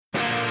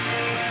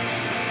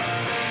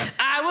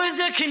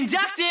a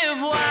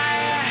conductive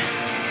wire,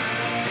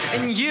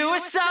 and you were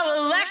so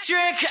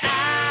electric.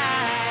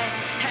 I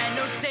had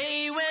no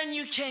say when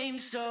you came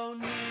so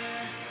near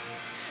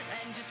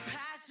and just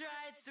passed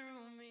right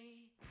through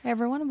me. Hey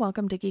everyone,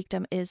 welcome to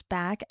Geekdom is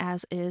Back,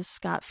 as is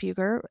Scott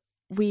Fugger.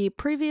 We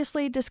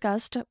previously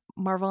discussed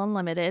Marvel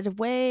Unlimited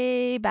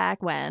way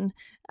back when.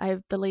 I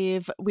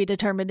believe we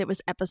determined it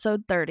was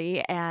episode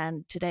 30,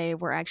 and today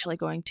we're actually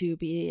going to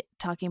be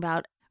talking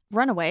about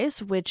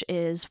Runaways, which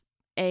is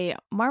a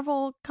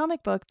Marvel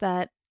comic book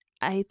that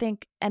I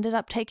think ended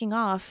up taking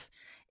off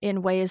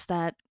in ways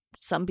that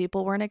some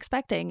people weren't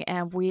expecting.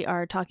 And we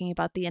are talking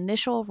about the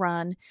initial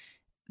run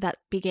that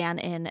began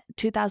in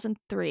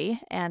 2003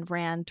 and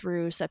ran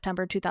through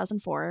September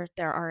 2004.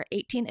 There are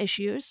 18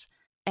 issues,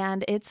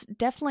 and it's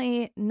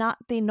definitely not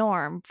the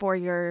norm for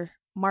your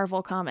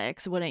Marvel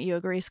comics. Wouldn't you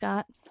agree,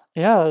 Scott?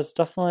 Yeah, it's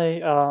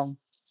definitely,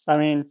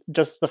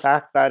 just the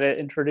fact that it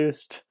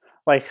introduced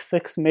like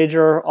 6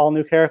 major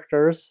all-new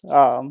characters.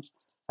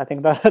 I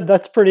think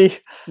that's pretty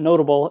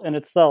notable in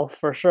itself,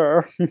 for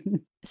sure.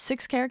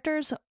 6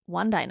 characters,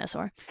 1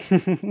 dinosaur.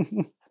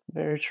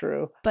 Very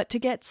true. But to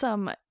get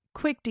some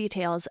quick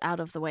details out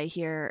of the way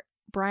here,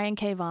 Brian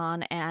K.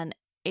 Vaughan and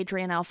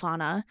Adrian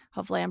Alphona,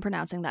 hopefully I'm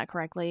pronouncing that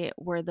correctly,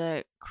 were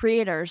the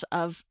creators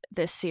of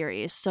this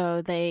series.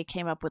 So they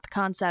came up with the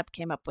concept,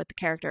 came up with the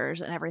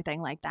characters and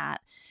everything like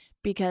that.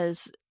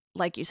 Because,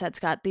 like you said,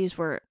 Scott, these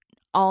were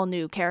all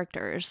new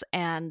characters.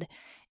 And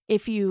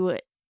if you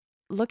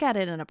look at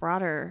it in a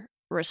broader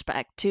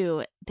respect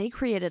too, they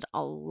created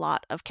a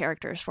lot of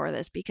characters for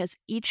this because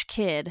each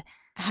kid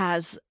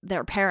has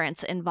their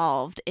parents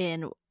involved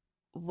in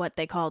what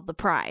they called the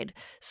Pride.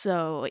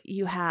 So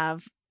you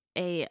have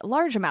a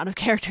large amount of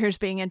characters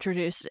being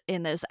introduced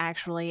in this,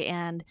 actually.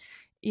 And,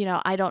 you know,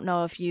 I don't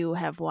know if you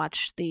have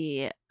watched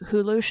the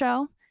Hulu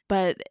show,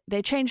 but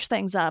they changed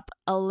things up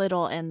a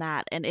little in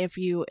that. And if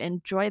you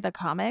enjoy the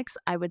comics,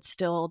 I would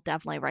still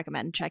definitely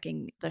recommend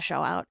checking the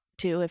show out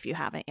too if you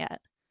haven't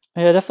yet.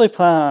 Yeah, definitely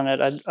plan on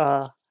it.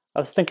 I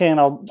was thinking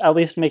I'll at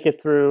least make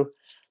it through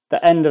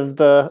the end of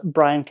the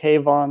Brian K.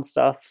 Vaughan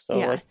stuff. So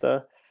like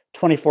the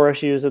 24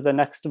 issues of the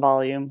next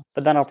volume,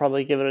 but then I'll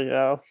probably give it a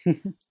go.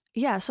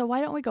 Yeah, so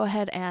why don't we go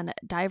ahead and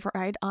dive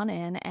right on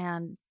in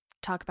and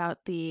talk about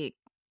the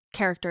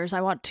characters.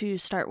 I want to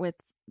start with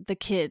the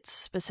kids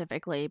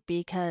specifically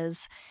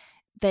because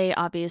they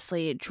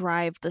obviously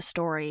drive the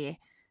story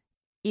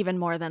even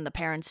more than the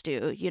parents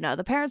do. You know,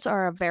 the parents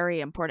are a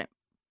very important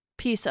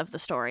piece of the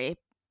story,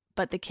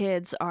 but the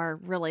kids are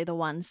really the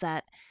ones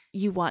that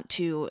you want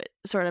to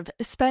sort of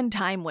spend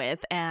time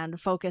with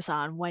and focus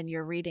on when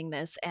you're reading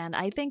this. And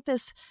I think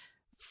this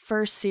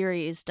first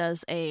series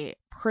does a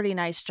pretty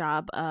nice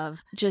job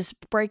of just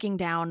breaking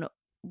down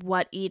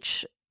what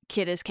each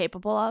kid is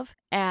capable of.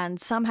 And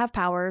some have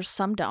powers,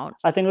 some don't.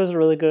 I think it was a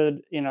really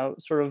good,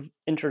 sort of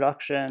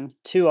introduction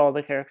to all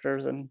the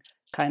characters and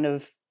kind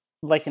of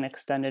like an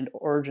extended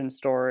origin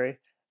story,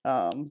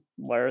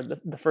 where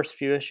the first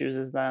few issues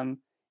is them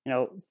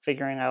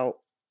figuring out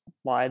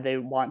why they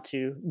want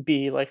to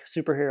be like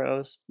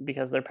superheroes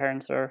because their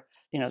parents are,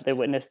 they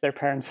witnessed their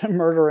parents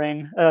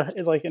murdering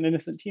like an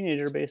innocent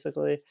teenager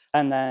basically.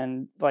 And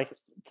then like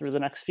through the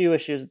next few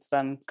issues, it's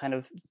them kind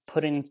of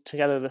putting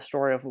together the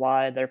story of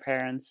why their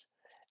parents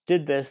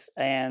did this,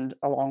 and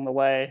along the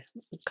way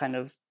kind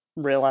of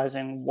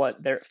realizing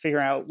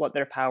figuring out what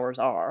their powers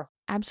are.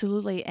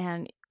 Absolutely.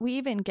 And we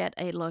even get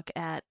a look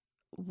at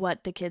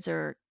what the kids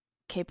are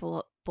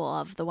capable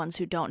of, the ones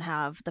who don't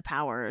have the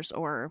powers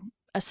or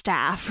a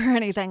staff or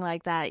anything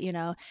like that. You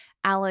know,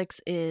 Alex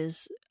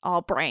is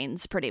all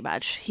brains pretty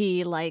much.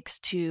 He likes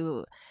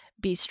to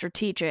be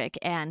strategic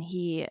and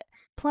he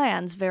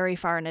plans very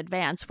far in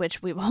advance,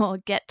 which we will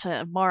get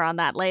to more on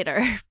that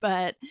later.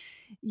 But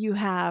you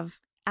have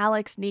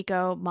Alex,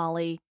 Nico,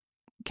 Molly,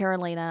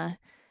 Carolina,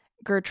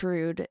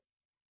 Gertrude,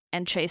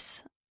 and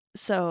Chase.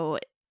 So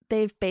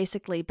they've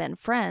basically been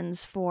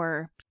friends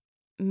for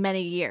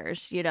many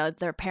years. You know,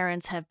 their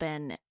parents have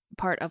been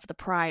part of the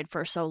Pride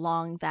for so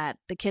long that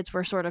the kids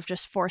were sort of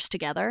just forced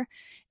together.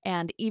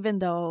 And even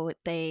though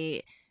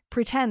they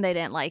pretend they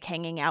didn't like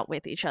hanging out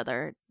with each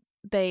other,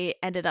 they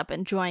ended up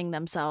enjoying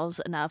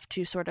themselves enough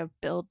to sort of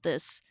build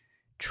this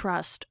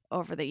trust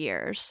over the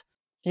years.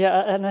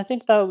 Yeah, and I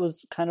think that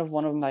was kind of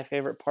one of my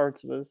favorite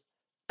parts, was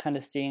kind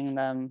of seeing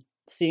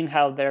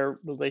how their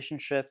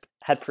relationship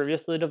had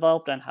previously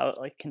developed and how it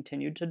like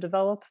continued to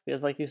develop.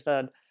 Because like you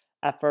said,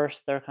 at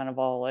first they're kind of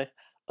all like,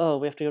 oh,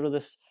 we have to go to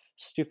this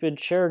stupid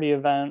charity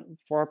event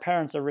for our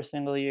parents every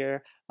single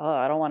year. Oh,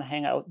 I don't want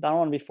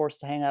to be forced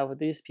to hang out with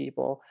these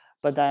people.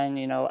 But then,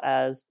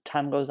 as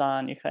time goes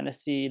on, you kind of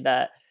see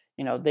that,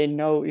 they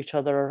know each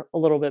other a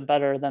little bit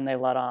better than they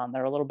let on.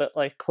 They're a little bit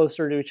like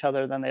closer to each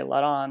other than they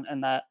let on.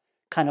 And that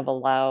kind of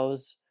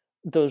allows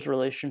those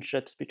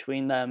relationships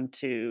between them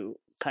to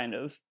kind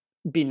of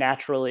be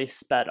naturally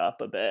sped up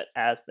a bit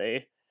as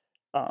they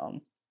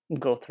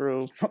go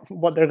through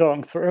what they're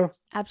going through.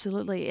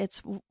 Absolutely.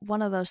 It's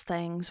one of those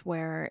things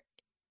where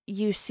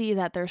you see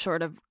that they're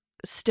sort of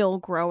still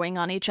growing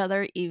on each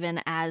other,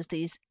 even as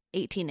these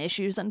 18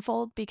 issues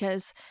unfold,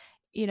 because,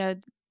 you know,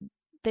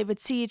 they would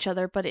see each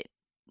other, but it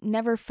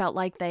never felt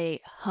like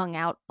they hung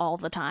out all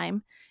the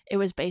time. It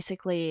was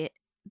basically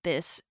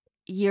this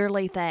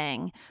yearly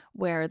thing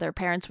where their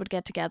parents would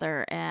get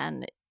together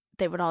and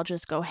they would all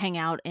just go hang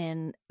out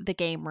in the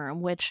game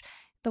room, which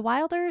the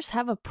Wilders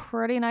have a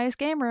pretty nice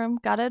game room,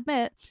 gotta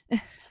admit.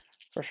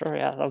 For sure,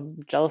 yeah. I'm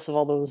jealous of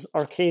all those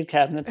arcade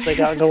cabinets they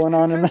got going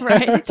on in there.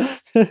 Right.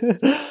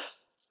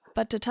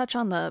 But to touch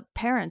on the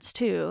parents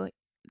too,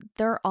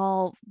 they're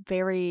all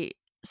very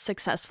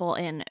successful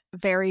in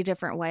very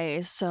different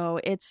ways. So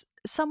it's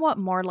somewhat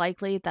more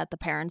likely that the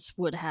parents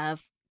would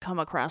have come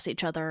across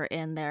each other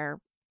in their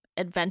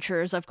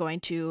adventures of going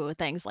to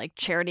things like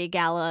charity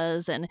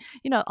galas and,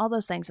 you know, all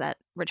those things that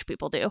rich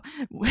people do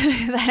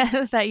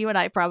that you and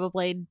I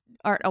probably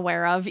aren't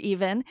aware of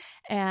even.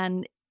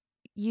 And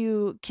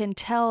you can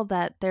tell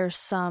that there's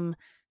some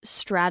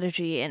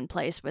strategy in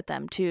place with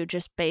them too,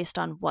 just based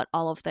on what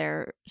all of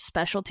their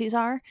specialties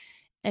are.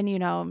 And, you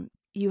know,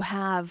 you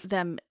have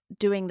them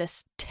doing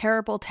this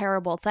terrible,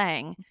 terrible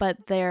thing,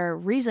 but their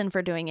reason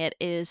for doing it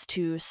is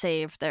to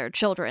save their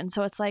children.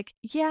 So it's like,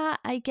 yeah,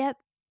 I get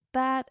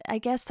that. I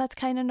guess that's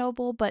kind of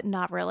noble, but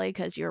not really,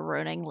 because you're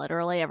ruining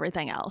literally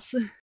everything else.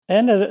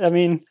 And I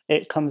mean,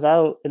 it comes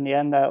out in the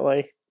end that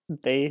like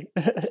they,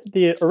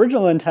 the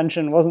original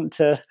intention wasn't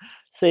to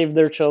save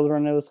their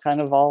children. It was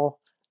kind of all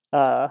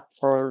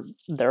for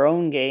their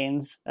own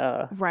gains.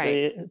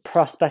 Right. The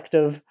prospect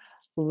of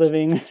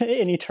living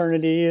in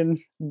eternity and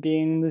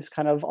being these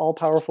kind of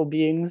all-powerful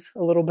beings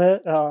a little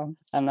bit.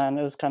 And then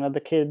it was kind of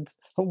the kids.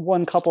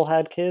 One couple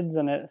had kids,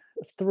 and it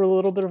threw a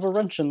little bit of a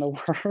wrench in the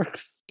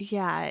works.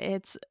 Yeah,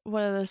 it's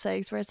one of those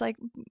things where it's like,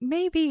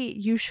 maybe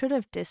you should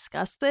have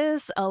discussed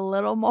this a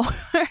little more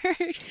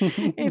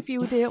if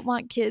you didn't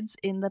want kids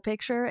in the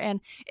picture.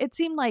 And it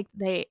seemed like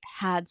they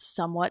had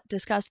somewhat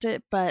discussed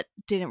it, but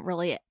didn't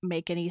really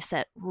make any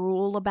set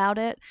rule about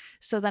it.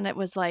 So then it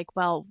was like,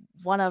 well,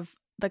 one of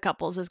the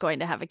couples is going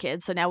to have a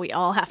kid, so now we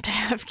all have to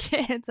have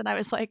kids. And I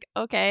was like,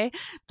 okay,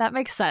 that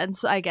makes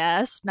sense, I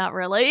guess. Not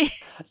really.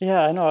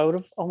 Yeah, I know. I would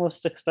have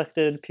almost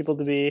expected people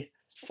to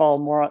fall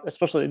more,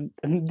 especially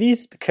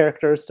these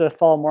characters, to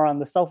fall more on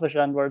the selfish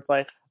end, where it's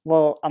like,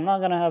 well, I'm not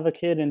gonna have a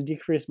kid and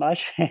decrease my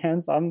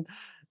chance. I'm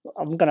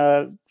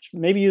gonna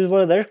maybe use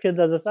one of their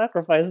kids as a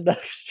sacrifice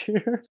next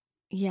year.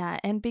 Yeah,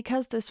 and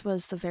because this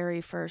was the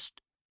very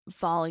first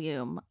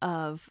volume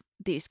of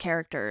these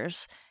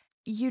characters,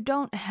 you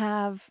don't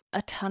have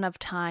a ton of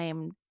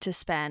time to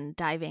spend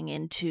diving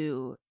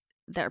into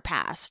their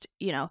past.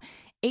 You know,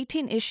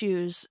 18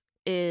 issues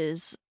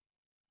is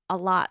a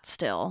lot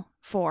still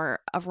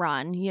for a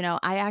run. You know,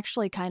 I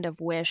actually kind of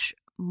wish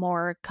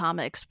more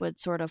comics would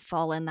sort of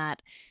fall in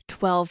that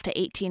 12 to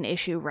 18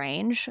 issue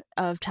range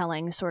of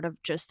telling sort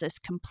of just this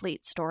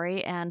complete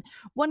story. And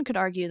one could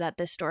argue that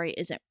this story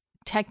isn't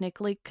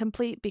technically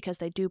complete because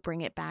they do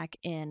bring it back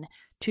in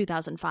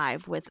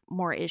 2005 with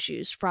more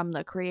issues from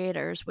the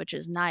creators, which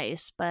is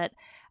nice. But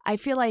I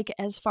feel like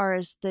as far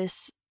as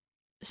this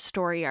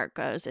story arc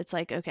goes, it's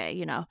like, okay,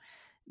 you know,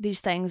 these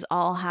things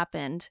all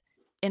happened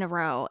in a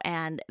row,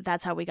 and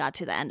that's how we got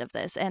to the end of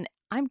this. And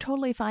I'm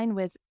totally fine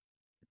with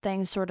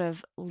things sort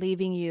of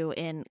leaving you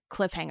in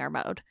cliffhanger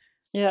mode.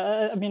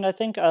 Yeah, I mean, I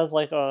think as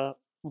like a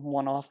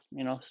one-off,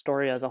 you know,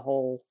 story as a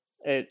whole,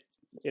 it,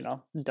 you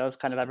know, does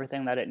kind of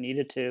everything that it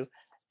needed to.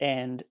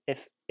 And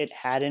if it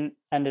hadn't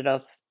ended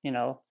up, you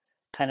know,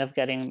 kind of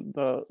getting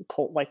the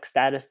cult-like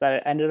status that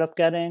it ended up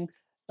getting,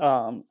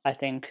 I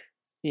think,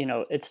 you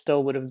know, it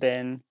still would have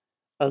been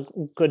a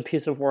good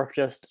piece of work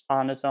just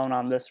on its own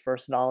on this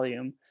first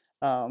volume.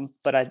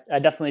 But I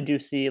definitely do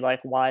see like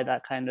why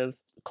that kind of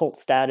cult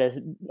status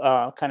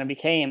kind of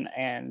became,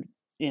 and,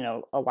 you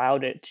know,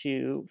 allowed it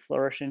to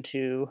flourish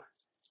into,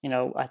 you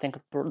know, I think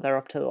they're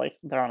up to like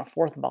they're on a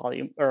fourth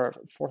volume or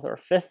fourth or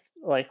fifth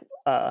like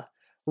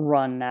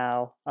run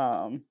now.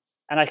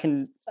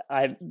 And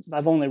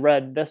I've only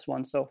read this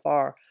one so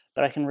far,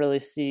 but I can really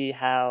see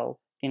how,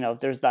 you know,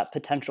 there's that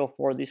potential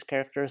for these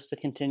characters to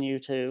continue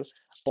to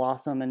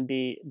blossom and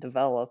be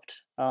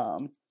developed.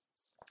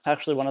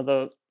 Actually, one of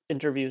the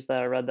interviews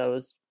that I read that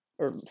was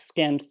or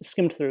skimmed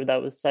through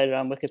that was cited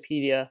on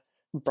Wikipedia,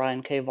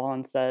 Brian K.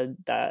 Vaughan said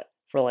that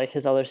for like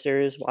his other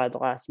series, Y the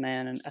Last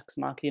Man and Ex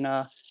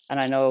Machina, and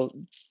I know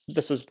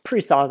this was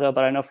pre-Saga,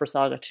 but I know for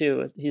Saga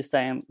 2, he's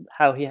saying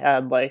how he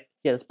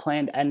has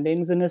planned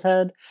endings in his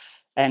head,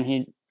 and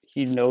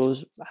he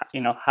knows,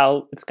 you know,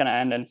 how it's going to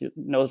end, and he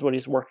knows what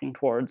he's working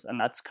towards, and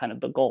that's kind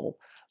of the goal.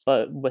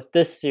 But with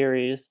this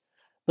series,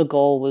 the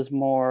goal was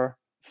more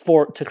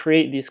to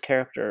create these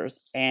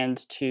characters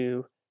and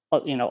to,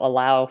 you know,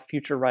 allow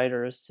future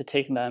writers to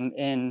take them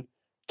in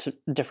to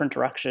different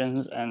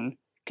directions and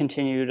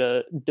continue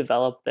to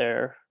develop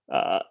their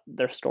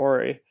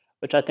story,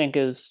 which I think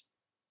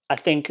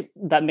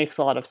that makes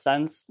a lot of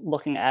sense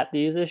looking at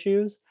these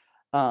issues.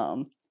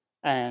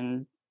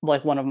 And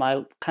like one of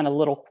my kind of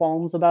little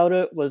qualms about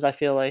it was I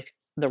feel like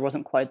there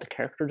wasn't quite the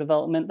character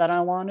development that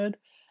I wanted.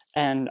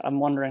 And I'm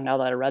wondering, now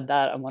that I read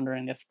that, I'm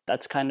wondering if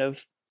that's kind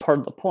of part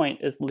of the point,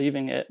 is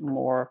leaving it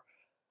more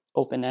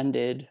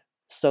open-ended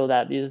so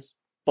that these,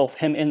 both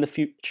him in the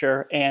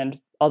future and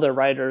other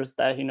writers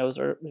that he knows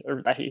or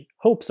that he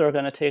hopes are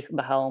going to take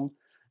the helm,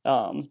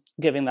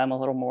 giving them a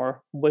little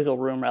more wiggle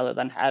room rather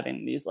than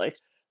having these like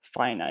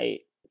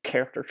finite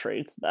character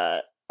traits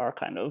that are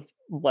kind of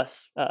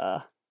less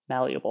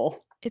malleable.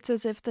 It's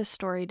as if the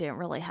story didn't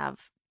really have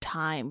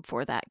time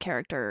for that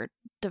character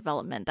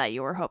development that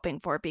you were hoping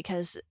for,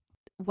 because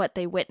what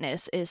they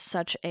witness is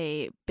such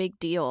a big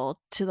deal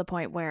to the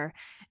point where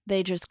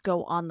they just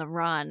go on the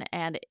run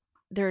and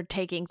they're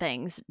taking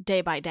things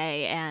day by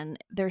day and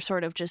they're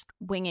sort of just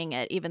winging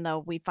it, even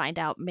though we find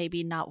out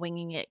maybe not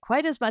winging it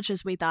quite as much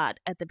as we thought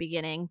at the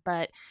beginning.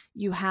 But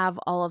you have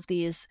all of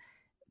these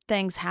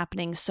things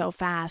happening so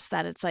fast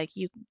that it's like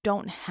you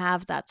don't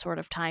have that sort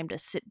of time to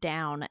sit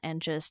down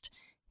and just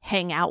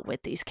hang out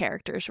with these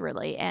characters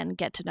really and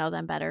get to know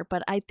them better.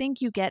 But I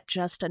think you get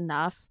just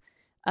enough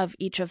of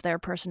each of their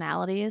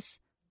personalities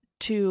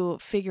to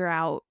figure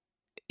out,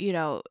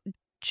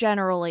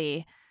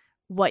 generally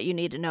what you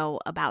need to know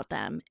about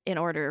them in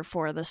order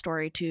for the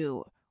story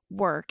to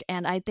work.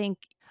 And I think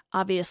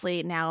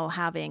obviously now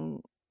having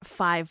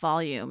 5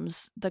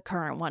 volumes, the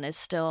current one is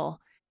still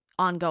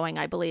ongoing,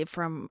 I believe,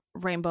 from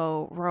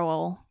Rainbow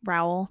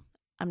Rowell,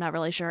 I'm not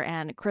really sure,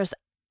 and Chris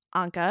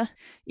Anka.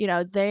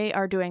 They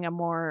are doing a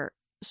more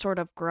sort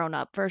of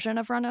grown-up version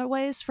of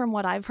Runaways from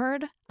what I've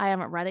heard. I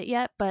haven't read it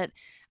yet, but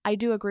I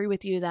do agree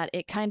with you that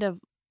it kind of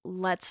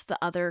lets the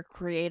other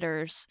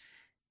creators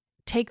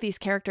take these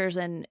characters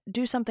and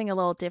do something a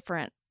little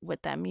different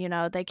with them.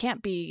 They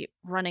can't be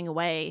running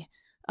away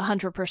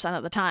 100%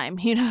 of the time,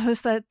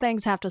 so that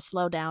things have to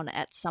slow down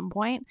at some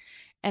point.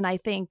 And I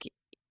think,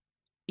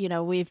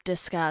 we've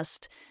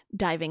discussed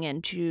diving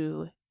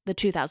into the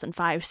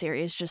 2005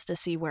 series just to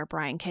see where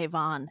Brian K.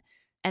 Vaughan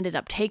ended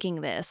up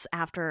taking this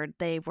after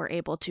they were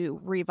able to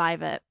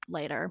revive it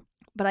later.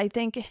 But I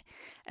think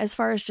as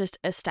far as just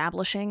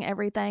establishing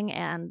everything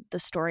and the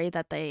story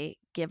that they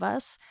give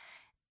us,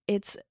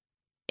 it's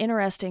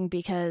interesting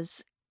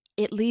because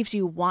it leaves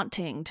you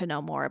wanting to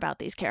know more about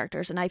these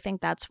characters. And I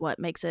think that's what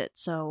makes it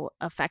so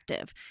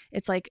effective.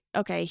 It's like,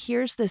 okay,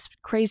 here's this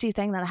crazy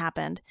thing that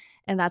happened,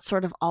 and that's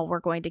sort of all we're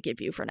going to give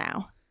you for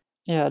now.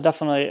 Yeah,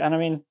 definitely. And I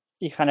mean,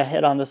 you kind of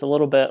hit on this a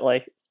little bit,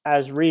 like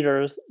as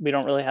readers, we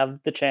don't really have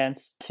the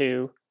chance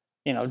to,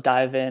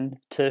 dive in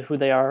to who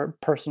they are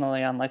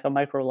personally on like a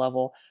micro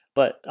level,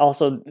 but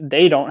also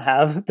they don't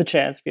have the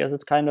chance because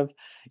it's kind of,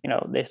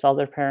 they saw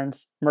their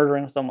parents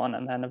murdering someone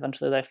and then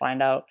eventually they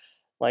find out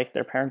like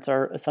their parents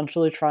are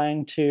essentially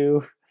trying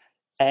to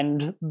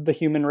end the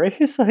human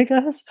race, I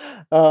guess.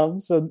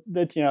 So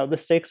that, the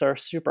stakes are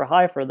super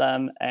high for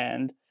them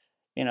and,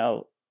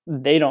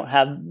 they don't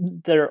have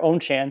their own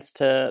chance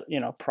to,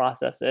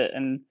 process it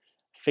and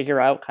figure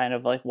out kind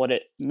of like what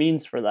it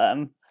means for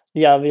them.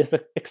 The obvious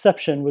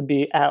exception would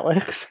be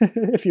Alex,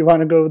 if you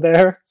want to go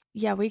there.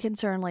 Yeah, we can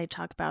certainly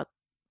talk about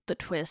the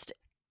twist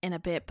in a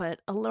bit, but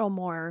a little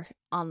more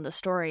on the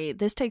story.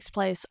 This takes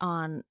place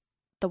on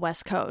the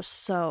West Coast,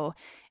 so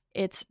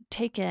it's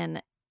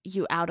taken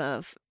you out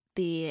of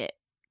the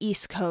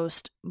East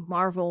Coast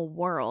Marvel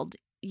world.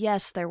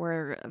 Yes, there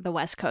were the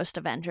West Coast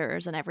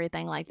Avengers and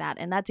everything like that,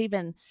 and that's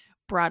even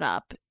brought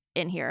up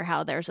in here,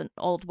 how there's an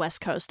old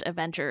West Coast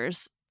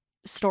Avengers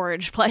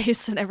storage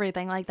place and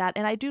everything like that.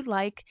 And I do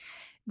like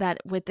that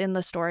within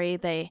the story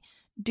they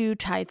do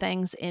tie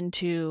things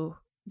into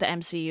the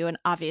MCU, and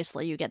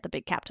obviously you get the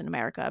big Captain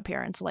America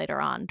appearance later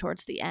on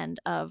towards the end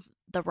of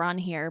the run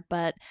here,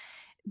 but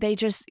they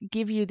just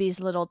give you these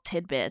little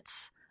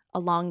tidbits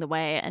along the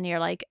way and you're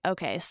like,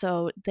 okay,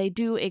 so they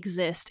do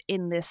exist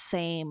in this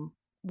same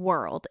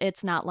world.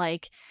 It's not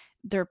like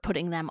they're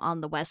putting them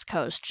on the West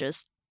Coast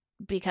just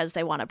because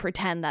they want to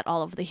pretend that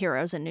all of the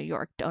heroes in New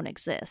York don't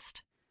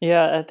exist.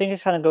 Yeah, I think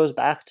it kind of goes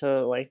back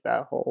to like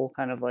that whole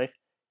kind of like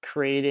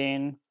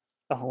creating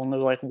a whole new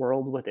like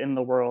world within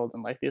the world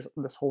and like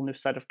this whole new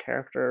set of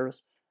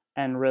characters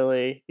and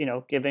really,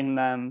 giving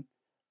them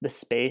the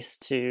space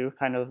to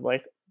kind of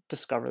like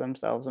discover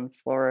themselves and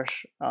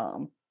flourish.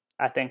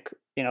 I think,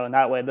 in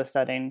that way the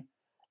setting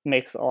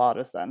makes a lot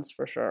of sense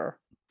for sure.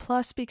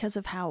 Plus, because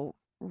of how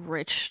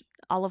rich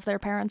all of their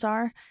parents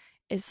are,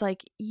 it's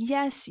like,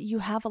 yes, you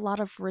have a lot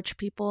of rich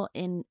people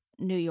in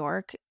New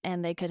York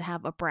and they could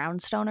have a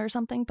brownstone or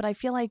something, but I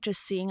feel like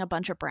just seeing a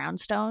bunch of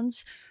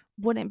brownstones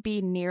wouldn't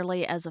be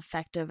nearly as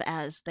effective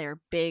as their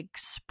big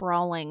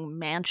sprawling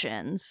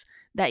mansions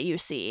that you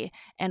see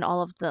and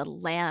all of the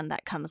land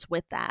that comes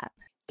with that.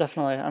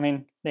 Definitely. I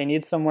mean, they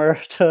need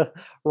somewhere to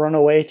run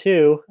away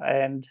to,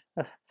 and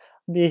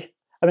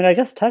I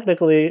guess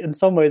technically in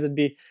some ways it'd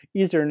be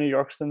easier in New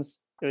York since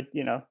it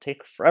would,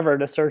 take forever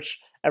to search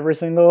every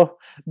single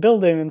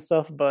building and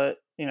stuff, but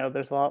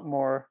there's a lot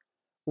more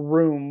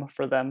room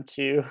for them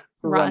to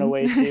run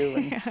away to.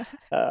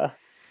 And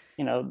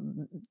Yeah.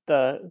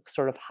 The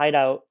sort of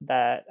hideout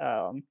that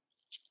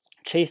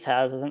Chase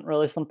has isn't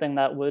really something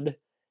that would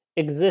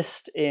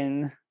exist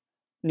in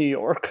New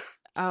York.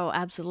 Oh,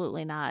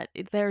 absolutely not.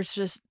 There's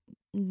just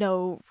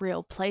no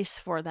real place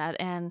for that.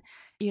 And,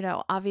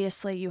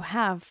 obviously you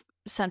have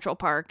Central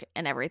Park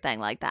and everything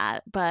like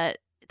that. But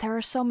there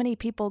are so many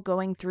people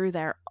going through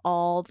there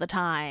all the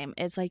time.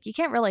 It's like you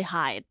can't really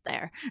hide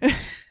there.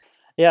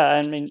 Yeah,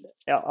 I mean,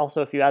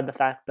 also if you add the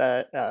fact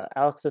that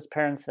Alex's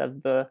parents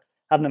have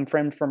them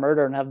framed for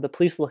murder and have the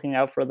police looking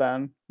out for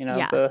them,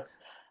 Yeah. that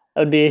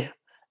would be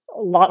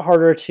a lot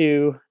harder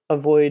to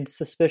avoid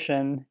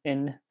suspicion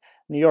in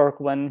New York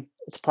when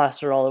it's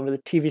plastered all over the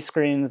TV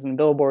screens and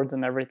billboards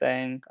and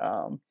everything.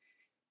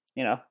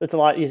 It's a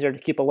lot easier to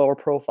keep a lower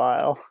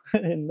profile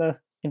in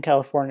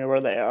California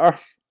where they are.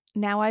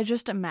 Now I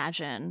just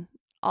imagine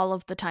all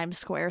of the Times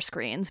Square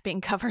screens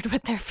being covered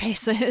with their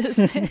faces.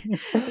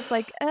 It's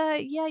like,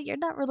 yeah, you're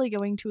not really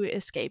going to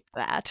escape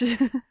that.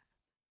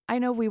 I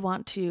know we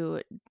want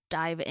to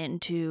dive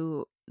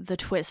into the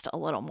twist a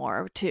little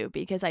more too,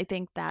 because I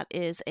think that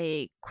is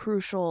a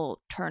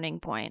crucial turning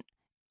point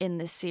in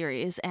this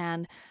series.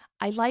 And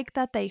I like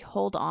that they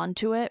hold on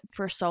to it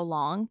for so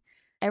long.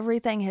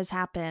 Everything has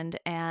happened.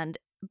 And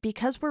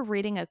because we're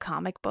reading a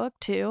comic book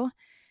too,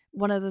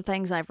 one of the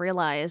things I've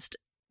realized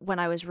when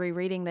I was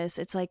rereading this,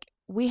 it's like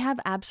we have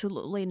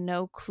absolutely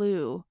no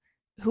clue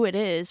who it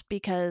is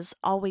because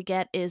all we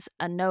get is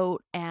a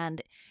note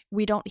and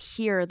we don't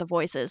hear the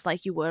voices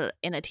like you would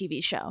in a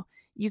TV show.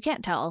 You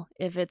can't tell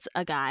if it's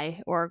a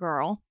guy or a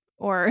girl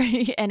or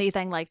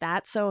anything like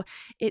that. So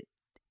it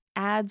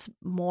adds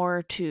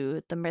more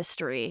to the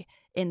mystery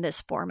in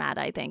this format,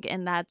 I think.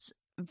 And that's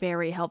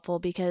very helpful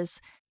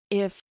because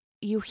if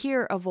you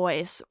hear a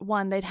voice,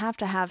 one, they'd have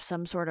to have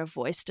some sort of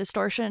voice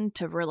distortion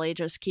to really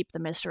just keep the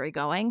mystery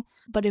going.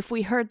 But if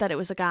we heard that it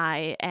was a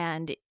guy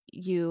and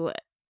you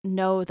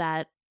know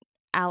that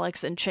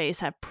Alex and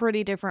Chase have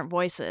pretty different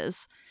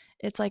voices,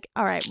 it's like,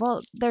 all right,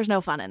 well, there's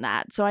no fun in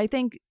that. So I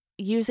think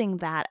using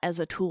that as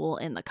a tool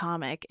in the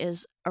comic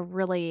is a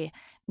really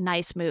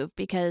nice move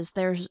because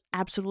there's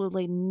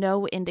absolutely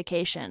no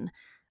indication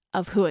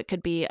of who it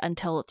could be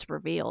until it's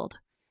revealed.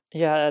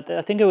 Yeah,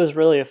 I think it was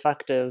really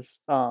effective.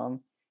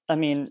 And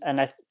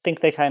I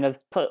think they kind of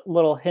put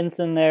little hints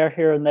in there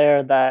here and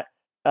there that,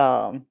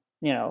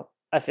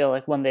 I feel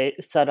like when they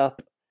set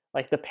up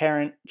like the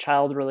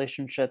parent-child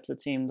relationships,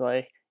 it seemed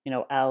like,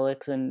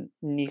 Alex and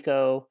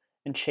Nico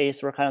and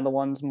Chase were kind of the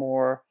ones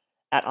more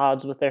at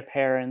odds with their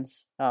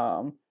parents.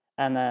 And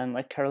then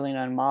like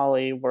Carolina and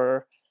Molly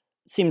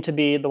seemed to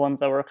be the ones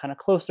that were kind of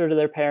closer to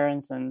their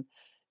parents. And,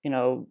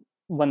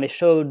 when they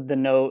showed the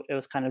note, it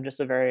was kind of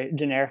just a very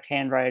generic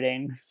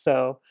handwriting.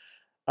 So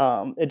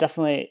it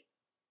definitely,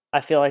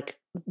 I feel like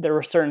there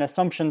were certain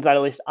assumptions that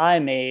at least I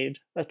made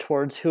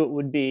towards who it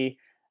would be,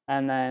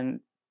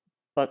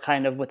 but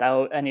kind of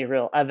without any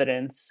real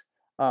evidence.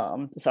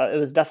 So it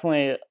was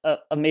definitely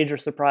a major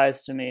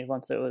surprise to me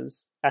once it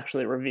was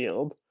actually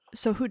revealed.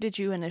 So who did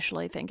you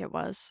initially think it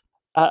was?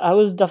 I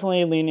was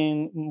definitely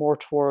leaning more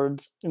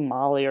towards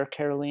Molly or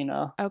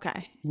Carolina.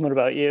 Okay. What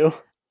about you?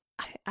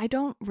 I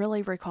don't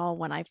really recall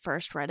when I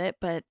first read it,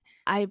 but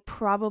I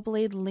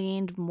probably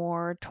leaned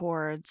more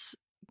towards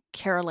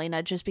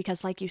Carolina just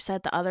because, like you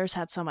said, the others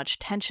had so much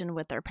tension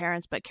with their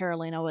parents, but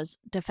Carolina was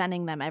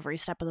defending them every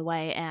step of the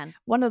way. And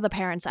one of the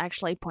parents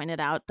actually pointed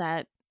out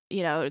that,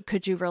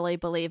 could you really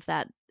believe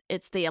that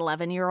it's the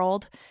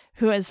 11-year-old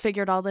who has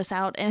figured all this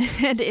out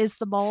and is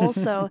the mole?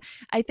 So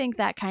I think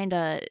that kind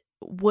of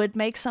would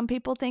make some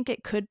people think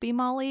it could be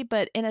Molly,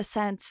 but in a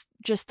sense,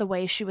 just the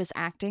way she was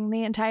acting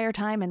the entire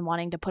time and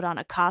wanting to put on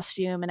a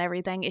costume and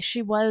everything,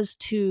 she was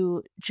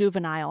too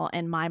juvenile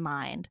in my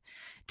mind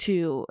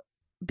to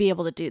be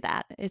able to do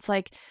that. It's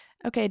like,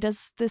 okay,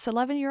 does this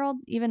 11-year-old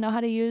even know how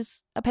to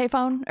use a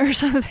payphone or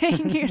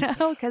something,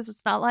 because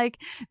it's not like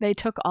they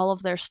took all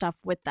of their stuff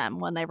with them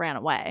when they ran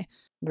away.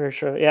 Very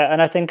true. Yeah.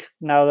 And I think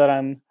now that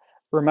I'm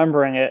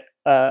remembering it,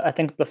 I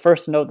think the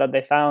first note that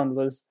they found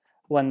was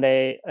when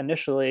they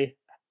initially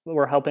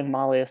were helping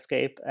Molly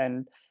escape.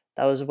 And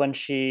that was when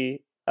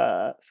she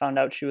found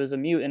out she was a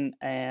mutant,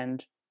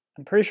 and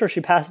I'm pretty sure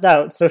she passed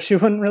out. So she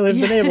wouldn't really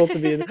have been able to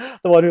be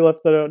the one who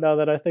left the note, now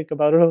that I think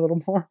about it a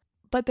little more.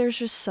 But there's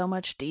just so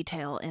much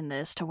detail in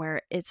this to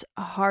where it's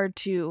hard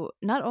to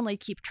not only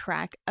keep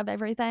track of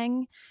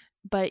everything,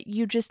 but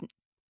you just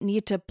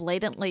need to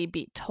blatantly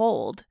be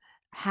told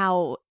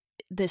how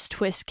this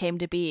twist came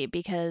to be,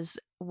 because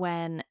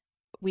when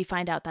we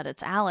find out that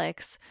it's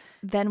Alex,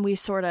 then we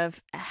sort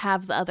of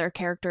have the other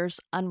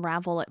characters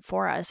unravel it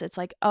for us. It's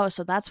like, oh,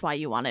 so that's why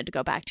you wanted to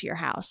go back to your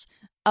house.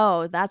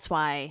 Oh, that's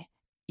why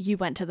you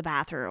went to the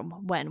bathroom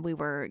when we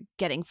were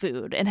getting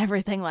food and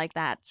everything like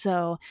that.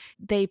 So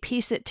they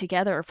piece it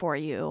together for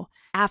you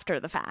after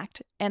the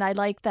fact. And I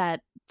like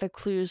that the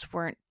clues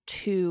weren't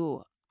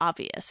too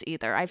obvious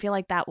either. I feel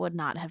like that would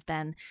not have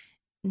been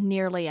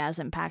nearly as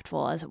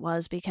impactful as it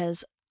was,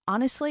 because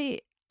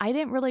honestly, I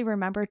didn't really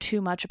remember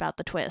too much about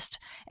the twist.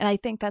 And I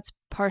think that's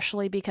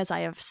partially because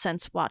I have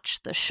since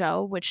watched the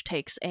show, which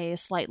takes a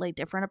slightly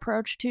different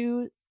approach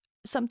to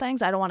some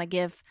things. I don't want to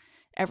give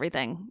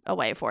everything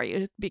away for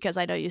you because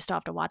I know you still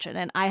have to watch it,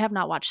 and I have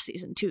not watched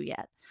season 2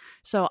 yet,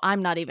 so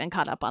I'm not even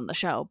caught up on the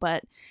show.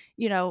 But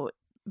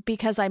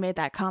because I made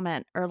that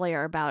comment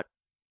earlier about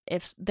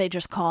if they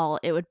just call,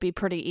 it would be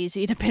pretty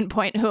easy to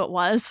pinpoint who it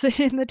was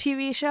in the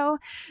TV show.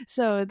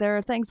 So there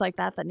are things like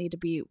that that need to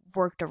be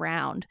worked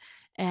around.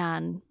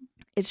 And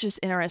it's just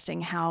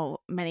interesting how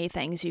many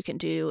things you can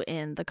do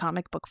in the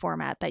comic book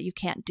format that you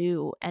can't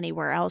do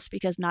anywhere else,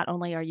 because not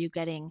only are you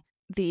getting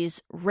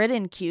these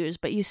written cues,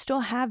 but you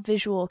still have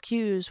visual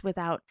cues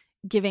without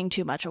giving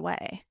too much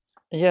away.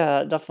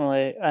 Yeah,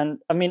 definitely. And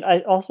I mean, I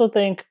also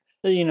think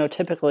that,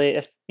 typically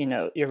if,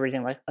 you're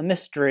reading like a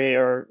mystery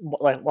or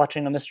like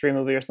watching a mystery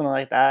movie or something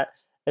like that,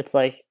 it's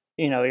like,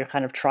 you're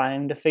kind of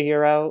trying to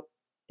figure out,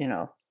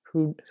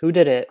 who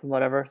did it,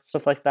 whatever,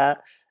 stuff like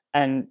that.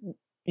 And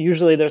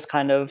usually there's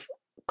kind of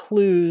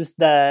clues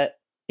that,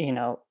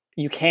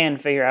 you can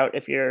figure out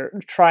if you're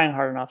trying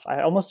hard enough.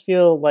 I almost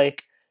feel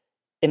like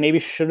it maybe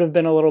should have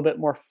been a little bit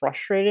more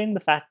frustrating,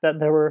 the fact that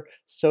there were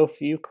so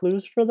few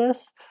clues for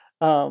this.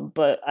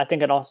 But I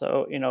think it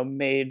also,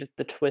 made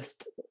the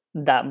twist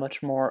that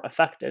much more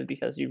effective,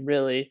 because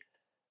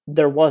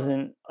there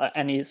wasn't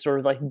any sort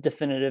of like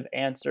definitive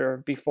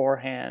answer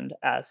beforehand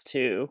as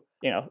to,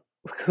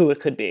 who it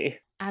could be.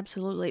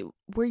 Absolutely.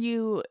 Were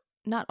you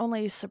not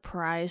only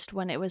surprised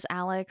when it was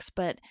Alex,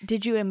 but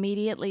did you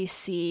immediately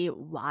see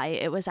why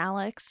it was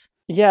Alex?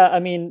 Yeah, I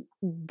mean,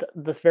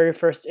 the very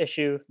first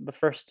issue, the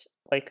first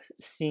like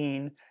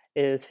scene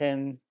is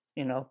him,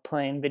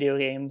 playing video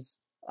games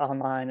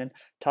online and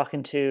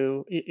talking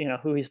to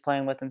who he's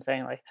playing with, and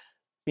saying like,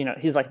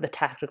 he's like the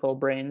tactical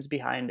brains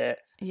behind it,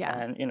 Yeah.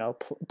 and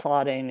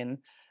plotting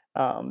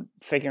and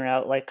figuring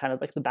out like kind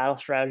of like the battle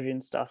strategy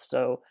and stuff.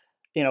 So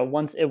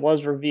once it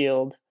was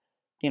revealed,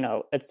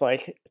 it's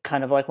like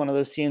kind of like one of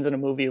those scenes in a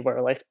movie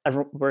where like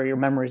where your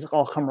memories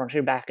all come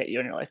rushing back at you,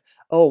 and you're like,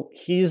 oh,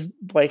 he's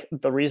like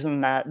the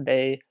reason that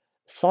they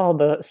saw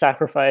the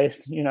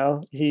sacrifice,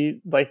 he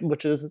like,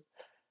 which is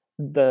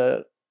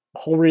the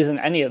whole reason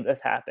any of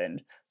this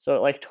happened. So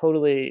it like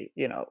totally,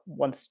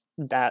 once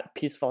that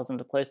piece falls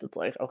into place, it's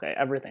like, okay,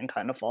 everything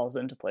kind of falls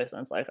into place,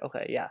 and it's like,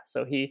 okay, yeah,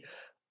 so he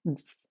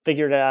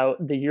figured it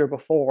out the year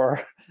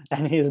before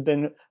and he's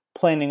been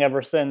planning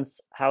ever since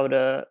how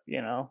to,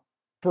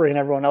 bring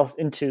everyone else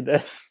into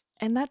this.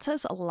 And that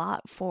says a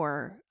lot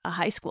for a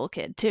high school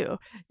kid too.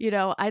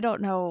 I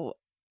don't know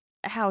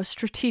how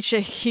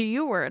strategic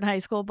you were in high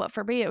school, but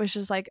for me it was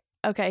just like,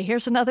 okay,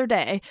 here's another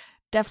day.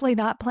 Definitely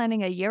not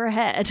planning a year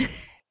ahead.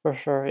 For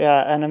sure.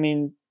 Yeah. And I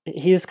mean,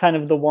 he's kind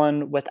of the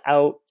one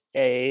without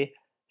a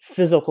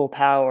physical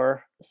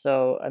power.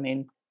 So, I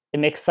mean, it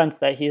makes sense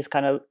that he's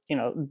kind of,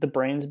 the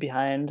brains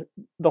behind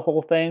the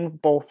whole thing,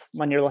 both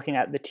when you're looking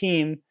at the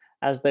team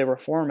as they were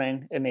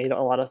forming, it made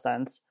a lot of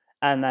sense.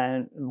 And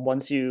then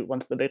once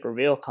the big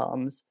reveal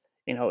comes,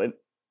 it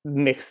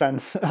makes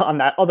sense on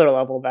that other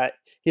level that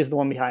he's the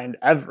one behind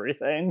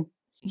everything.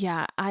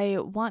 Yeah, I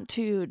want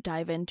to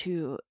dive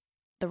into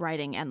the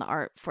writing and the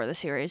art for the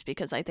series,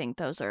 because I think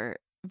those are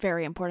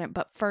very important.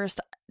 But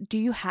first, do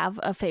you have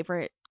a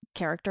favorite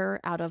character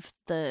out of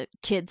the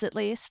kids, at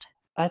least?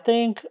 I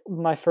think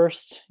my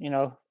first,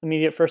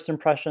 immediate first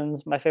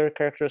impressions, my favorite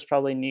character is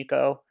probably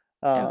Nico.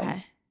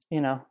 Okay.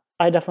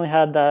 I definitely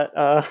had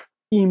that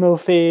emo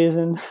phase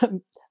and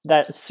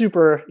that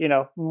super,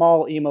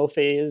 mall emo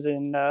phase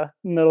in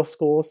middle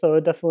school. So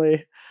it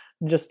definitely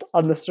just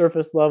on the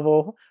surface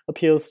level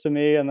appeals to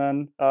me. And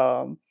then,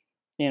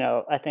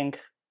 I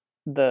think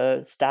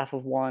the Staff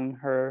of One,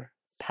 her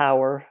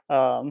power,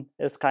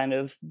 is kind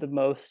of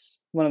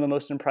one of the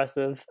most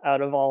impressive out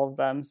of all of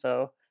them.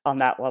 So on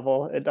that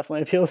level, it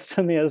definitely appeals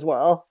to me as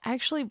well. I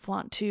actually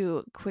want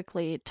to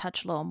quickly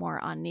touch a little more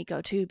on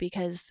Nico too,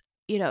 because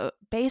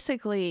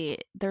basically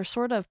they're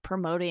sort of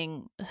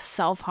promoting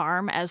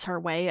self-harm as her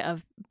way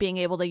of being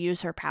able to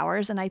use her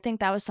powers. And I think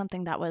that was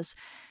something that was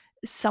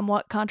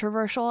somewhat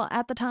controversial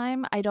at the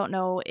time. I don't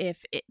know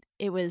if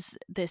it was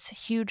this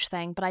huge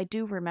thing, but I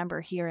do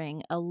remember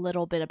hearing a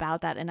little bit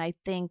about that. And I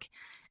think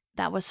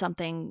that was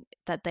something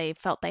that they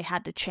felt they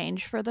had to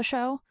change for the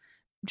show,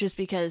 just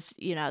because,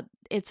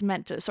 it's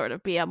meant to sort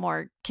of be a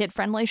more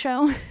kid-friendly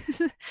show.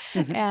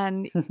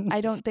 And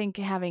I don't think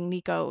having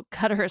Nico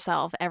cut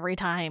herself every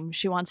time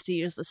she wants to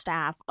use the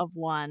Staff of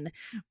One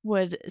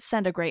would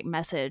send a great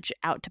message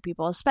out to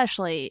people,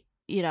 especially,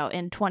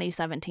 in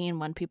 2017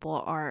 when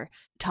people are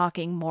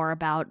talking more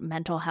about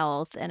mental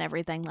health and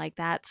everything like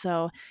that.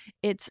 So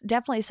it's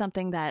definitely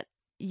something that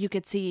you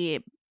could see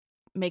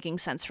making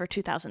sense for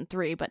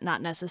 2003, but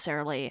not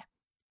necessarily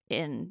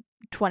in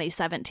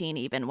 2017,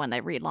 even when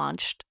they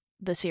relaunched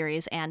the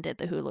series and did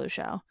the Hulu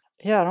show.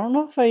 Yeah, I don't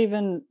know if I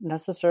even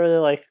necessarily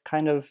like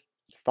kind of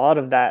thought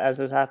of that as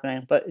it was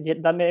happening, but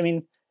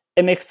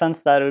it makes sense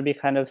that it would be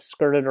kind of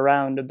skirted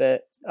around a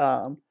bit.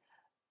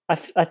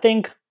 I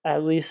think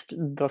at least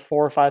the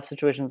 4 or 5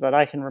 situations that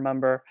I can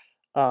remember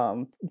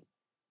from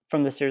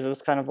the series, it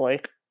was kind of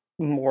like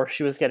more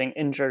she was getting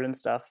injured and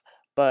stuff,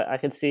 but I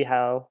could see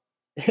how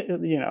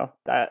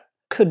that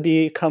could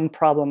become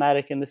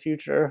problematic in the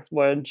future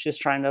when she's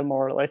trying to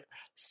more like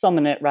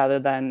summon it rather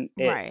than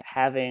it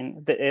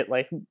having it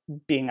like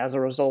being as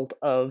a result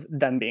of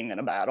them being in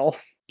a battle.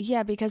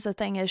 Yeah, because the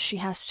thing is, she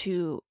has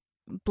to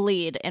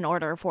bleed in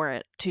order for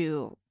it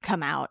to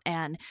come out.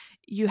 And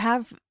you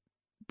have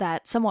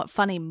that somewhat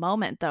funny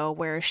moment, though,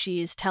 where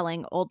she's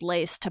telling old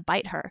Lace to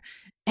bite her,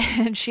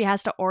 and she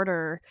has to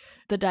order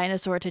the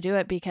dinosaur to do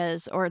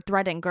it or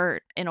threaten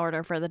Gert in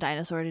order for the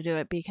dinosaur to do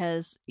it,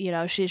 because,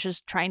 she's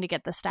just trying to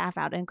get the staff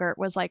out. And Gert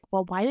was like,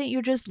 well, why didn't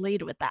you just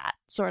lead with that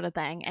sort of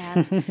thing?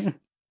 And,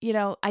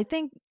 I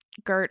think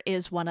Gert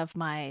is one of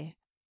my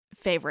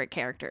favorite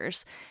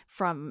characters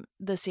from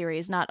the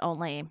series, not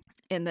only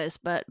in this,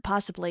 but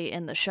possibly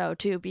in the show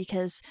too,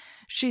 because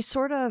she's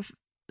sort of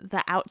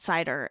the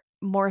outsider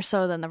more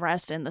so than the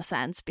rest, in the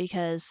sense,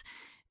 because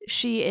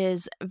she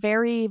is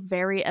very,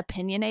 very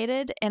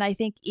opinionated. And I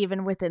think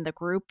even within the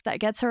group that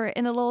gets her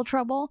in a little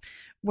trouble,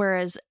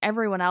 whereas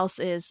everyone else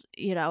is,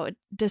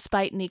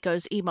 despite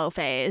Nico's emo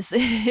phase,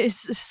 is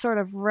sort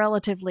of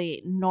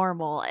relatively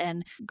normal.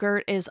 And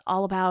Gert is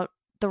all about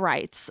the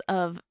rights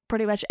of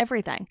pretty much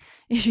everything,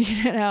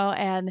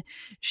 and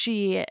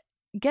she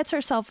gets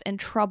herself in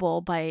trouble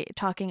by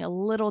talking a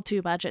little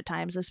too much at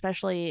times,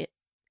 especially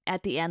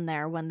at the end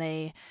there when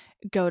they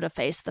go to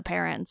face the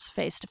parents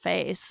face to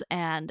face.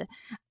 And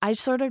I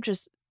sort of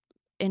just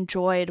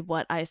enjoyed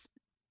what I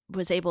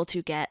was able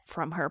to get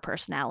from her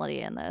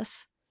personality in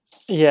this.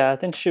 Yeah, I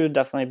think she would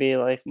definitely be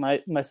like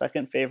my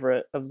second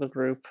favorite of the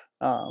group.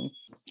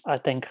 I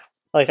think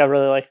I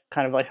really like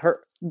kind of like her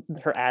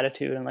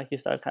attitude, and like you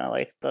said, kind of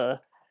like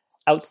the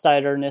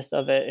outsiderness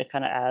of it. It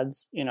kind of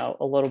adds,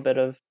 a little bit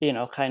of,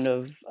 kind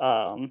of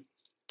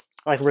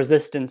like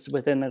resistance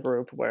within the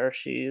group, where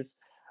she's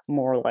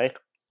more like,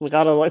 we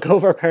gotta let go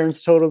of our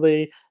parents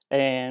totally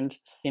and,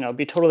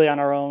 be totally on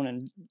our own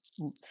and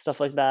stuff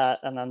like that.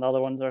 And then the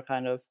other ones are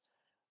kind of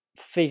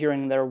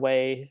figuring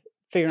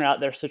out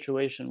their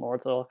situation more.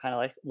 It's a little kind of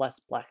like less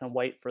black and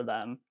white for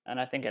them. And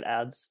I think it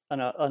adds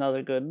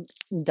another good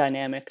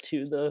dynamic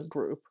to the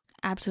group.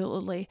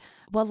 Absolutely.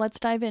 Well, let's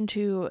dive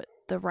into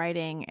the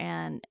writing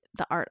and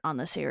the art on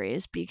the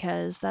series,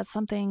 because that's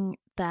something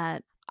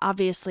that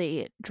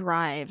obviously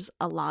drives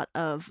a lot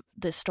of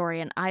this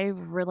story. And I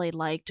really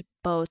liked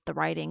both the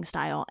writing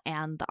style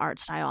and the art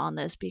style on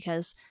this,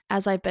 because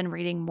as I've been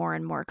reading more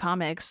and more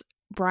comics,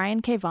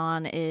 Brian K.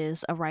 Vaughan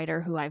is a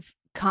writer who I've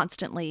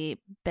constantly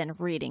been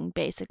reading.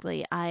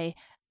 Basically, I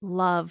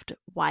loved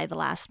Y: The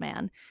Last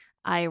Man.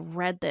 I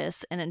read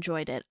this and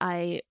enjoyed it.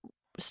 I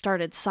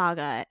started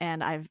Saga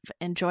and I've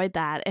enjoyed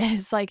that.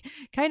 It's like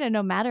kind of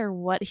no matter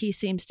what he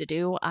seems to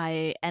do,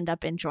 I end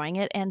up enjoying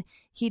it. And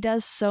he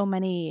does so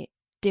many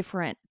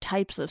different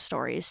types of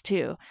stories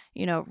too.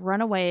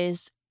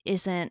 Runaways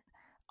isn't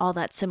all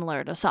that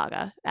similar to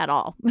Saga at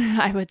all,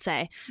 I would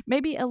say.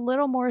 Maybe a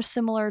little more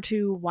similar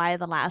to Y: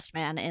 The Last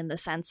Man in the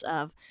sense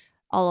of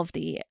all of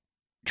the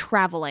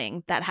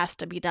traveling that has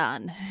to be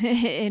done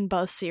in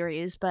both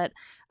series. But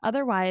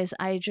otherwise,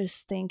 I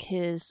just think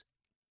his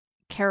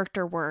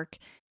character work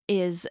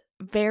is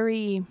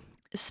very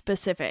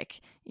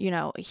specific.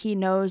 He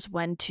knows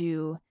when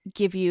to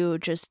give you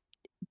just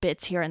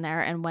bits here and there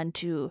and when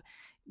to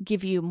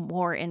give you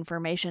more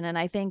information. And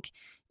I think,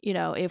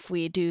 if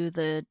we do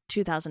the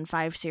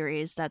 2005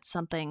 series, that's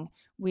something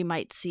we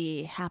might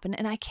see happen.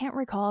 And I can't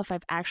recall if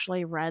I've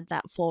actually read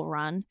that full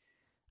run.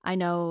 I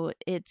know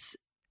it's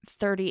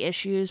 30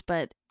 issues,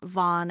 but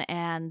Vaughn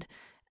and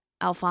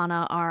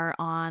Alfana are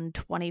on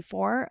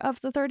 24 of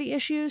the 30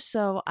 issues,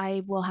 so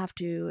I will have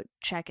to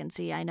check and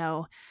see. I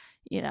know,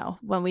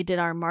 when we did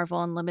our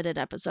Marvel Unlimited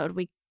episode,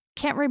 we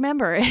can't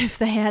remember if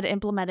they had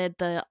implemented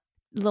the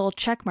little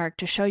check mark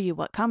to show you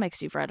what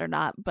comics you've read or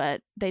not,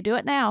 but they do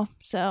it now,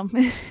 so.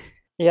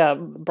 Yeah,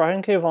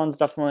 Brian K. Vaughan's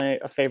definitely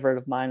a favorite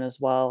of mine as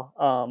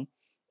well.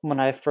 When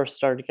I first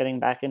started getting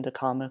back into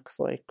comics,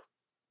 like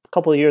a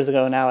couple of years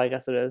ago now, I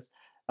guess it is,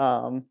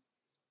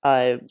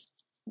 I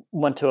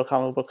went to a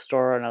comic book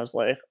store and I was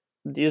like,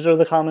 these are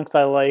the comics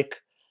I like.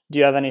 Do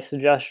you have any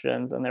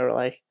suggestions? And they were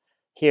like,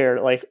 here,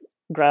 like,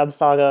 grab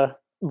Saga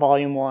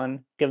Volume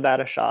 1, give that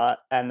a shot.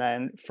 And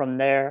then from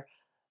there,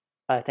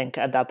 I think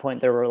at that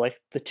point there were like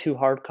the 2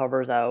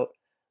 hardcovers out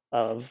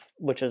of,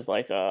 which is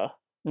like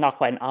not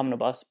quite an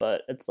omnibus,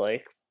 but it's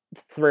like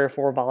 3 or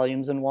 4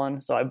 volumes in one.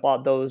 So I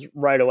bought those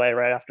right away,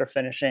 right after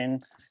finishing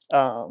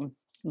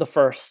the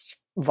first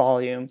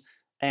volume.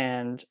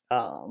 And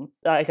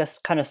I guess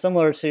kind of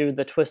similar to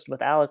the twist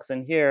with Alex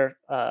in here,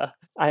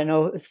 I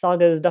know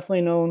Saga is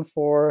definitely known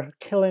for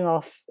killing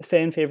off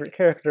fan favorite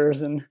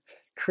characters and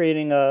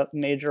creating a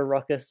major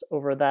ruckus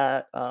over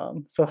that.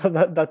 So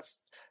that's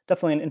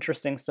definitely an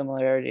interesting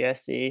similarity I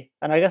see.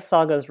 And I guess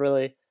Saga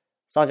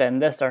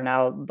and this are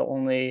now the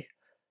only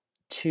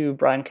 2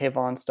 Brian K.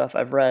 Vaughan stuff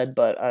I've read,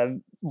 but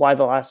Y: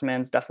 The Last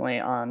Man's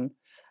definitely on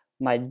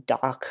my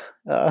dock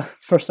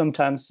for some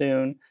time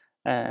soon.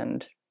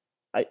 And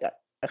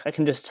I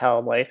can just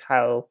tell like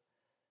how,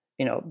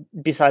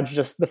 besides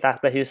just the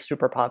fact that he's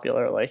super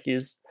popular, like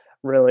he's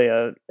really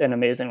an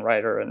amazing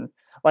writer. And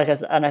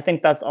and I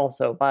think that's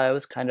also why I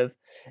was kind of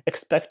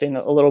expecting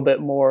a little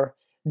bit more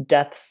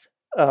depth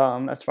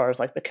as far as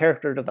like the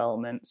character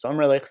development. So I'm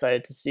really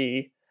excited to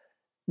see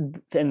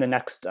in the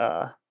next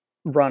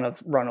run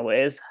of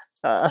Runaways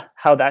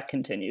how that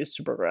continues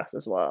to progress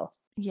as well.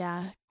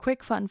 Yeah,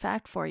 quick fun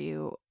fact for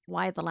you.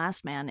 Why The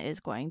Last Man is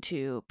going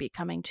to be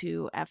coming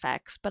to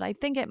FX, but I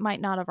think it might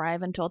not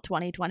arrive until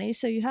 2020,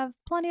 so you have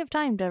plenty of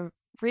time to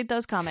read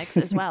those comics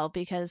as well,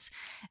 because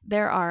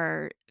there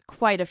are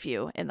quite a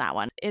few in that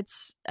one.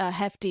 It's a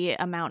hefty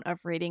amount of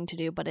reading to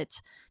do, but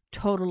it's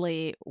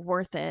totally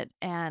worth it.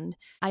 And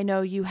I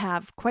know you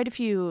have quite a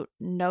few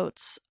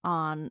notes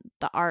on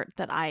the art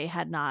that I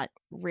had not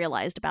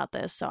realized about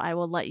this, so I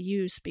will let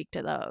you speak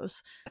to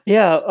those.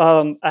 Yeah,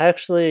 I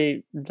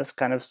actually just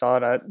kind of saw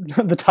it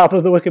at the top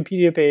of the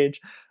Wikipedia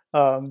page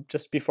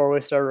just before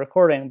we started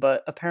recording,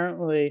 but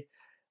apparently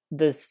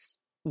this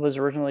was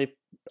originally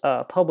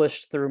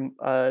published through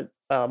a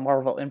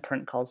Marvel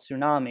imprint called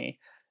Tsunami,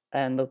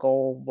 and the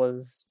goal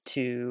was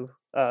to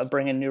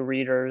bring in new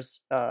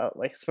readers,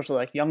 like especially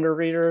like younger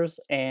readers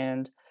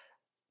and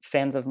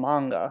fans of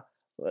manga,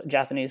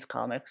 Japanese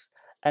comics,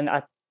 and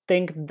I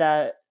think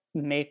that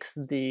makes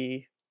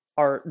the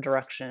art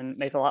direction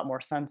make a lot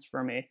more sense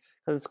for me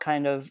because it's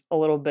kind of a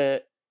little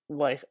bit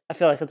like I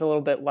feel like it's a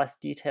little bit less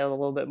detailed, a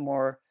little bit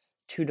more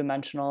two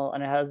dimensional,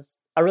 and it has.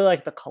 I really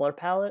like the color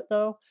palette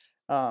though.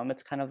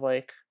 It's kind of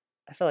like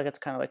I feel like it's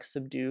kind of like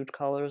subdued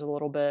colors a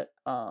little bit.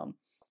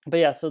 But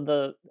yeah, so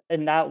the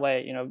in that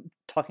way,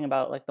 talking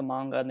about like the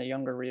manga and the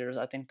younger readers,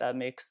 I think that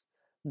makes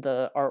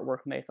the artwork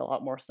make a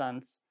lot more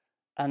sense.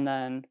 And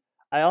then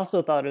I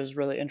also thought it was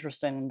really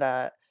interesting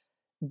that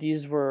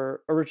these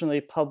were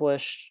originally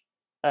published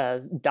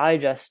as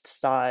digest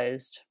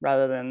sized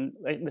rather than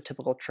like the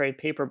typical trade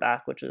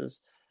paperback, which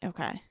is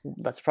Okay.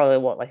 that's probably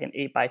what like an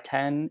 8 by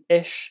 10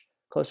 ish,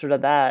 closer to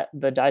that.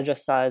 The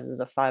digest size is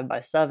a 5 by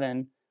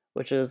 7,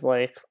 which is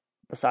like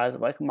the size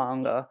of like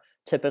manga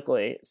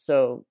typically.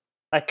 So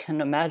I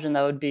can imagine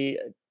that would be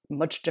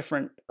much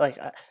different. Like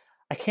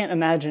I can't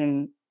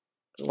imagine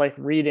like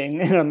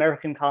reading an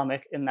American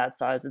comic in that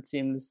size. It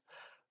seems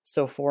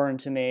so foreign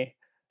to me.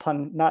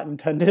 Pun not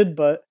intended,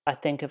 but I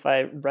think if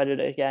I read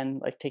it again,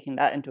 like taking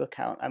that into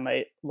account, I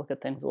might look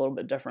at things a little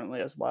bit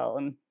differently as well.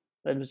 And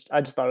I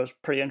just thought it was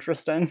pretty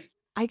interesting.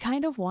 I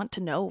kind of want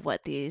to know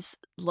what these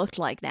looked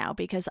like now,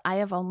 because I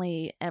have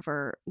only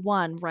ever,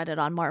 one, read it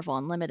on Marvel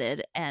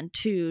Unlimited, and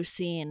two,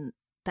 seen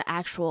the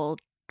actual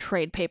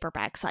trade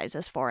paperback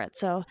sizes for it.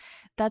 So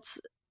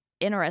that's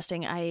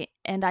interesting. I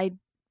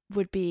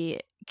would be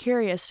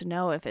curious to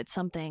know if it's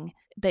something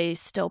they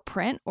still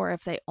print or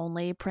if they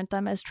only print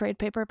them as trade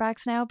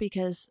paperbacks now,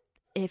 because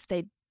if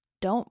they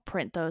don't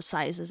print those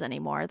sizes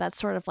anymore, that's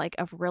sort of like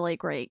a really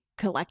great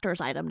collector's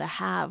item to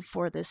have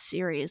for this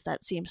series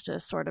that seems to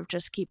sort of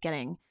just keep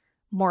getting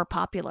more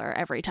popular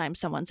every time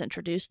someone's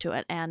introduced to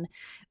it. And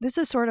this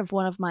is sort of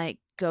one of my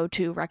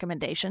go-to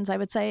recommendations, I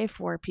would say,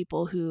 for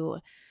people who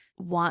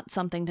want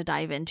something to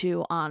dive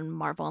into on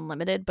Marvel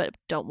Unlimited but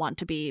don't want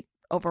to be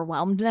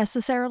overwhelmed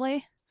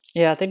necessarily.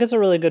 Yeah, I think it's a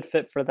really good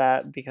fit for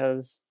that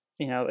because,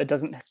 it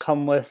doesn't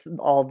come with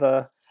all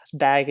the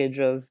baggage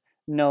of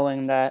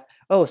knowing that,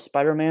 oh,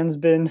 Spider-Man's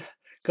been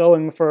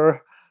going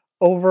for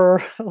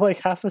over like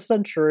half a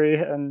century.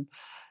 And,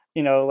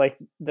 like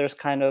there's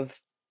kind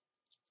of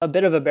a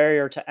bit of a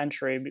barrier to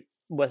entry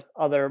with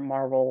other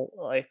Marvel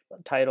like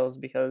titles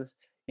because,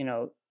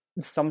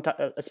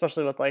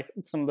 especially with like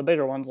some of the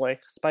bigger ones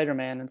like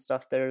Spider-Man and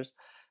stuff, there's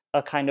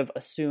a kind of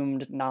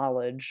assumed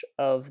knowledge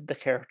of the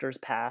character's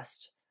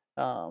past,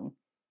 um,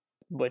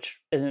 which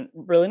isn't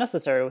really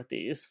necessary with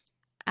these.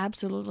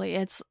 Absolutely.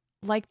 It's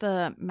like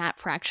the Matt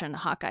Fraction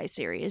Hawkeye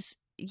series.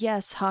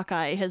 Yes,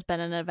 Hawkeye has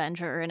been an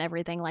Avenger and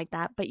everything like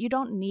that, but you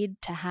don't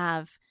need to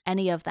have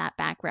any of that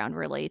background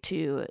really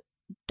to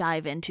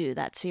dive into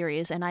that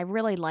series. And I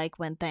really like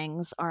when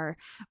things are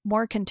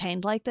more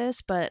contained like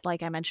this, but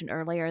like I mentioned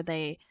earlier,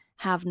 they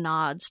have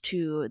nods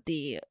to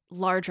the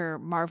larger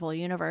Marvel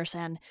universe.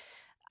 And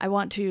I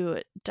want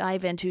to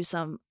dive into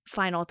some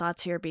final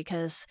thoughts here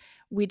because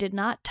we did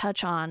not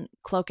touch on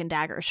Cloak and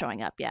Dagger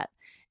showing up yet.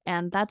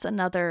 And that's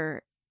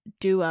another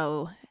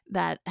duo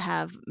that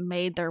have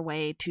made their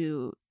way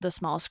to the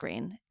small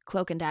screen.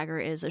 Cloak and Dagger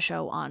is a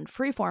show on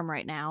Freeform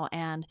right now,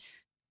 and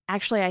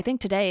actually I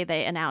think today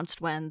they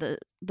announced when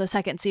the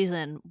second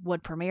season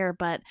would premiere,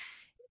 but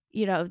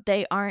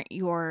they aren't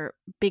your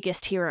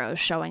biggest heroes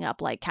showing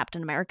up like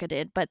Captain America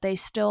did, but they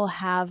still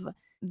have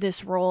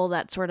this role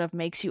that sort of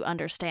makes you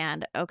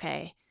understand,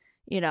 okay,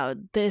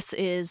 this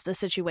is the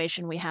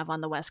situation we have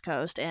on the West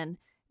Coast, and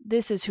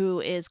this is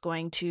who is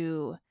going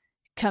to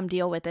come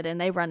deal with it, and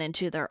they run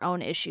into their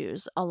own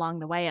issues along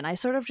the way. And I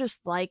sort of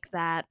just like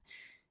that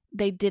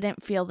they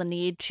didn't feel the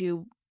need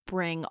to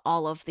bring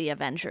all of the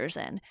Avengers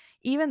in.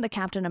 Even the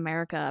Captain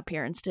America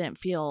appearance didn't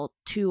feel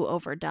too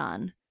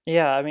overdone.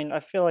 Yeah, I mean,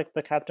 I feel like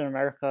the Captain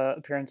America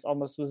appearance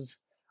almost was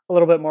a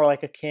little bit more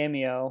like a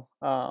cameo.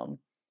 And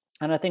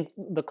I think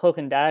the Cloak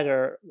and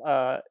Dagger,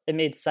 it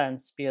made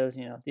sense because,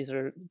 these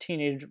are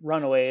teenage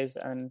runaways,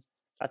 and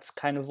that's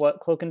kind of what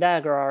Cloak and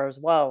Dagger are as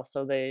well.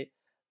 So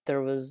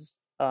there was,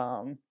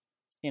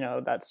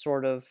 that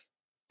sort of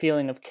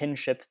feeling of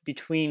kinship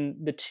between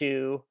the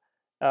two.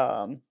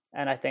 And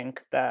I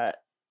think that,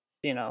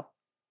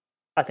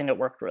 I think it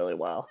worked really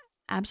well.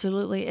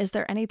 Absolutely. Is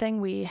there anything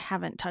we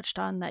haven't touched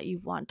on that you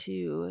want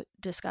to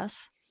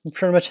discuss? We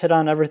pretty much hit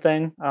on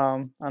everything.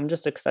 I'm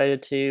just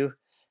excited to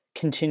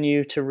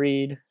continue to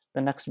read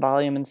the next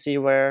volume and see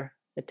where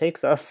it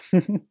takes us.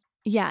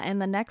 Yeah,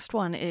 and the next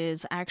one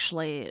is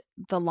actually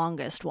the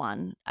longest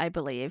one, I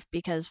believe,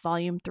 because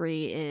volume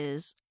 3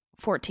 is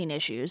 14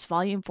 issues.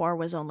 Volume 4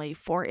 was only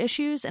 4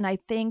 issues, and I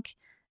think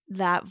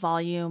that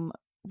volume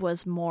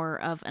was more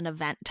of an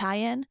event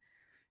tie-in.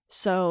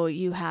 So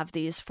you have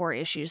these 4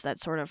 issues that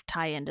sort of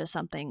tie into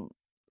something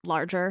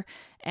larger,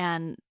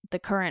 and the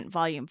current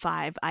volume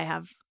 5, I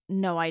have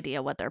no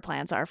idea what their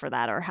plans are for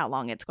that or how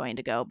long it's going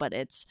to go, but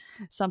it's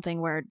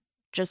something where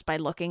just by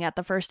looking at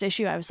the first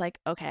issue, I was like,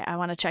 okay, I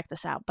want to check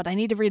this out, but I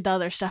need to read the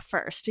other stuff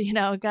first.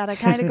 Gotta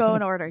kind of go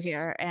in order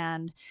here.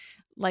 And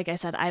like I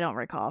said, I don't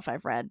recall if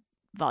I've read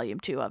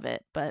volume 2 of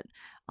it, but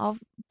I'll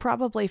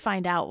probably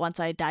find out once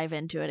I dive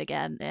into it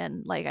again.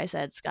 And like I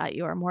said, Scott,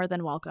 you are more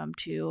than welcome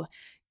to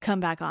come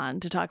back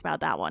on to talk about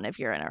that one if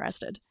you're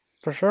interested.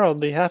 For sure, I'll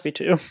be happy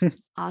to.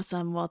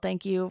 Awesome. Well,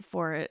 thank you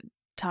for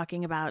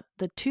talking about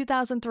the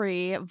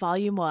 2003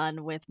 volume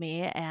 1 with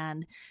me.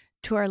 And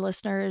to our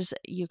listeners,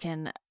 you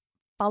can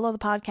follow the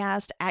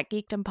podcast at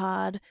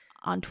GeekdomPod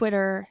on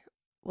Twitter.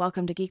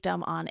 Welcome to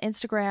Geekdom on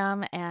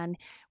Instagram. And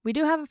we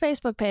do have a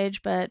Facebook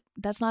page, but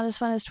that's not as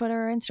fun as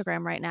Twitter or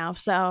Instagram right now.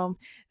 So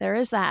there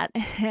is that.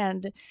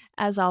 And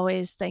as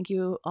always, thank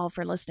you all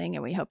for listening,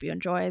 and we hope you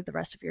enjoy the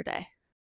rest of your day.